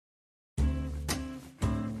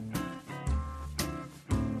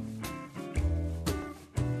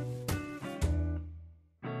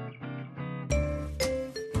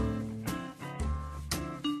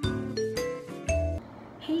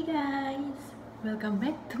Welcome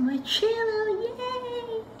back to my channel,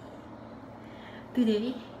 yay!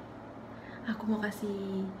 Today, aku mau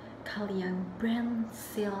kasih kalian brand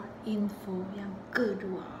sale info yang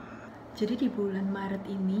kedua. Jadi di bulan Maret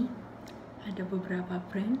ini ada beberapa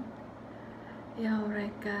brand yang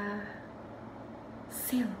mereka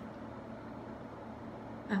sale.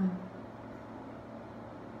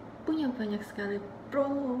 Punya banyak sekali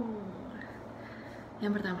promo.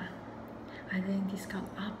 Yang pertama, ada yang diskon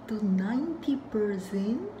up to 90%.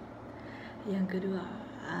 Yang kedua,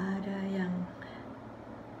 ada yang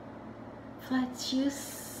flat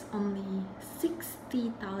shoes only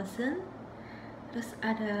 60,000. Terus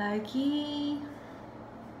ada lagi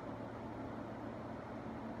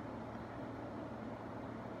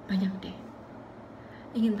banyak deh.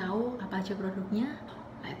 Ingin tahu apa aja produknya?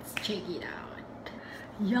 Let's check it out.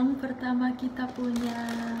 Yang pertama kita punya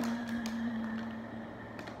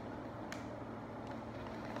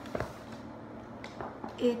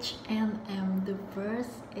H&M, the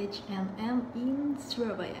first H&M in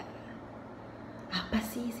Surabaya. Apa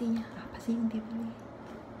sih isinya? Apa sih yang dibeli?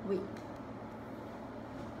 Wait.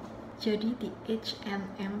 Jadi di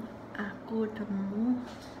H&M aku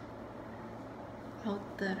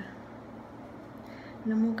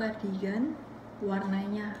nemu cardigan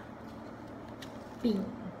warnanya pink.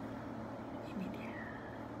 Ini dia.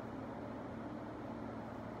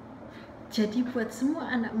 Jadi buat semua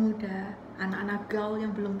anak muda, anak-anak gaul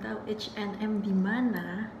yang belum tahu H&M di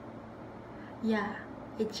mana, ya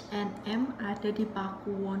H&M ada di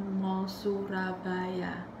Pakuwon Mall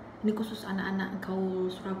Surabaya. Ini khusus anak-anak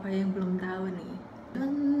gaul Surabaya yang belum tahu nih.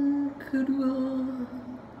 Dan kedua,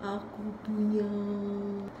 aku punya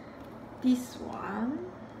this one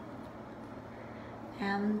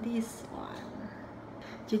and this one.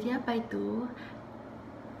 Jadi apa itu?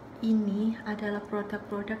 Ini adalah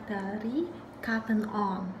produk-produk dari Cotton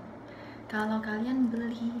On. Kalau kalian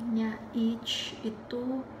belinya each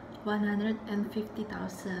itu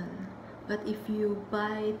 150,000, but if you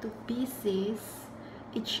buy 2 pieces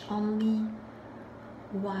each only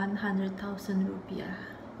 100,000 rupiah.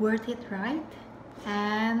 Worth it, right?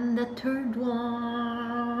 And the third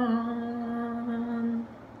one,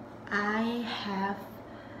 I have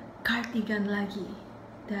cardigan lagi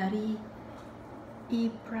dari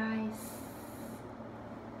e-price.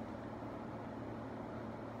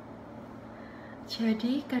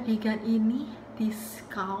 Jadi cardigan ini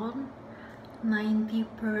diskon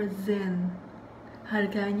 90%.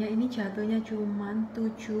 Harganya ini jatuhnya cuman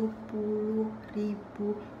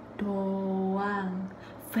 70.000 doang.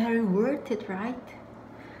 Very worth it, right?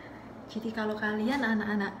 Jadi kalau kalian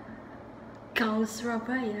anak-anak gaul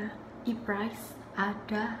Surabaya, e-price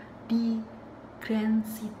ada di Grand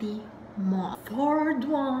City Mall. Fourth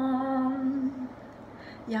one,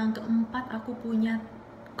 yang keempat aku punya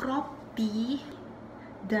crop tee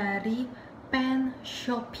dari Pen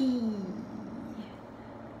Shopee.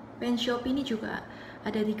 Pen Shopee ini juga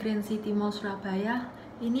ada di Grand City Mall Surabaya.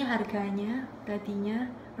 Ini harganya tadinya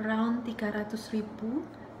round 300.000,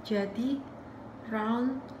 jadi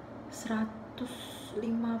round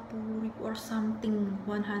 150.000 or something,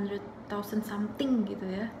 100,000 something gitu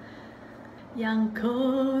ya. Yang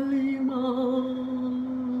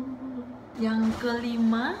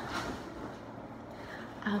kelima,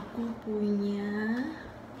 aku punya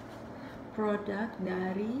produk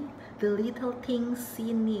dari The Little Things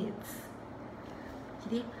She Needs.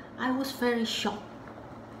 Jadi I was very shocked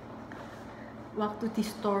waktu di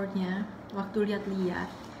store-nya, waktu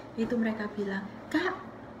lihat-lihat itu mereka bilang, "Kak,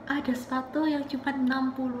 ada sepatu yang cuma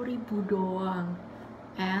 60.000 doang."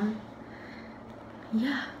 And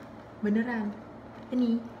ya, beneran.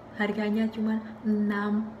 Ini harganya cuma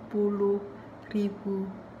 60.000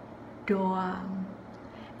 doang.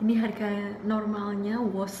 Ini harga normalnya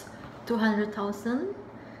was 200,000,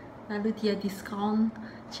 lalu dia diskon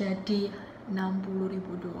jadi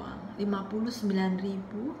 60.000 doang,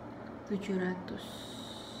 59.700.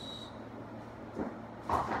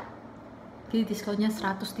 Jadi diskonnya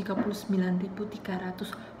 139.300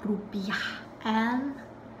 rupiah. And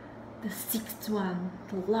the sixth one,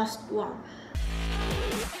 the last one,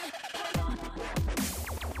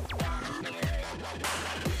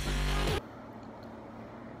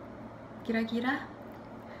 kira-kira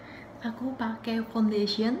aku pakai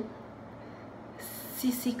foundation,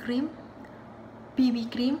 CC cream, BB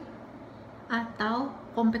cream, atau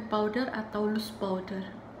compact powder atau loose powder?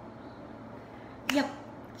 Yap,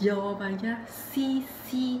 jawabannya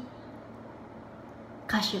CC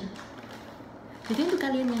cushion. Jadi untuk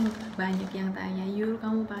kalian yang banyak yang tanya, Yul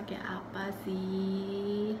kamu pakai apa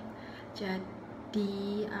sih?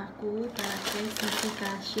 Jadi aku pakai CC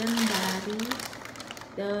cushion dari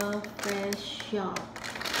the face shop.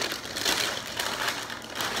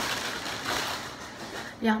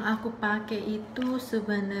 Yang aku pakai itu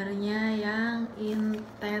sebenarnya yang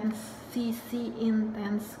intense, CC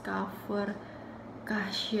intense cover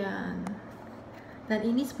cushion. Dan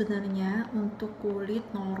ini sebenarnya untuk kulit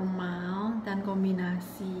normal dan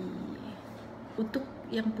kombinasi. Untuk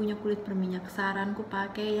yang punya kulit berminyak, saranku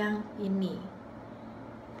pakai yang ini,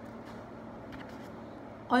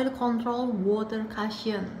 oil control water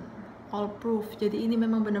cushion, all proof. Jadi ini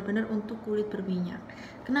memang benar-benar untuk kulit berminyak.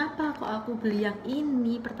 Kenapa kok aku beli yang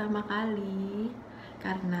ini pertama kali?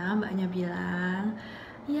 Karena mbaknya bilang,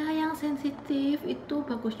 ya yang sensitif itu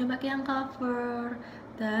bagusnya pakai yang cover.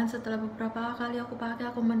 Dan setelah beberapa kali aku pakai,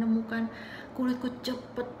 aku menemukan kulitku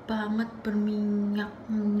cepet banget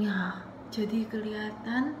berminyaknya. Jadi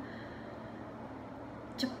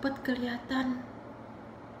cepet kelihatan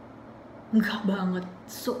enggak banget,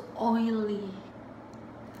 so oily.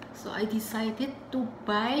 So I decided to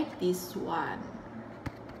buy this one.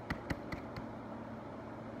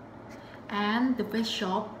 And the face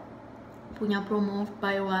shop punya promo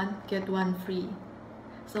buy one get one free.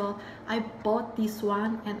 So I bought this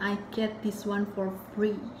one and I get this one for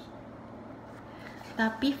free.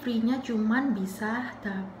 Tapi free-nya cuman bisa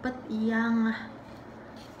dapet yang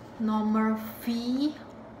nomor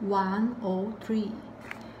V103.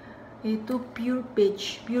 Itu pure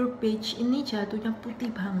beige. Pure beige ini jatuhnya putih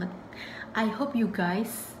banget. I hope you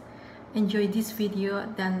guys enjoy this video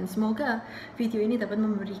dan semoga video ini dapat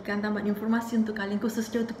memberikan tambahan informasi untuk kalian,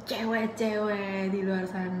 khususnya untuk cewek-cewek di luar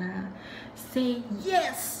sana. Say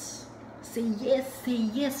yes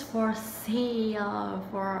for sale,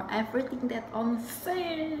 for everything that on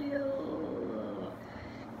sale.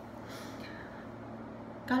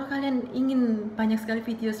 Kalau kalian ingin banyak sekali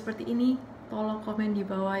video seperti ini, tolong komen di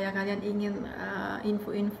bawah ya. Kalian ingin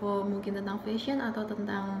info-info mungkin tentang fashion atau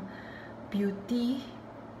tentang beauty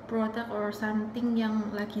product or something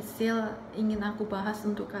yang lagi sale ingin aku bahas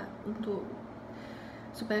untuk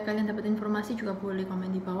supaya kalian dapat informasi, juga boleh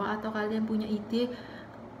komen di bawah. Atau kalian punya ide,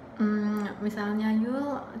 misalnya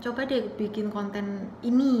yuk coba deh bikin konten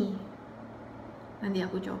ini, nanti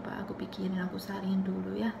aku coba, aku pikirin, aku saring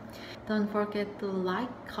dulu ya. Don't forget to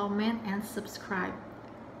like, comment, and subscribe.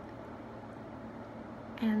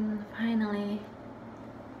 And finally,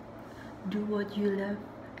 do what you love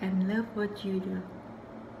and love what you do.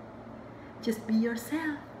 Just be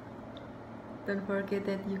yourself. Don't forget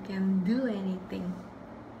that you can do anything.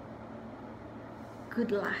 Good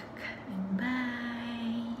luck and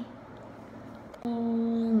bye.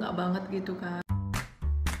 Nggak banget gitu kan.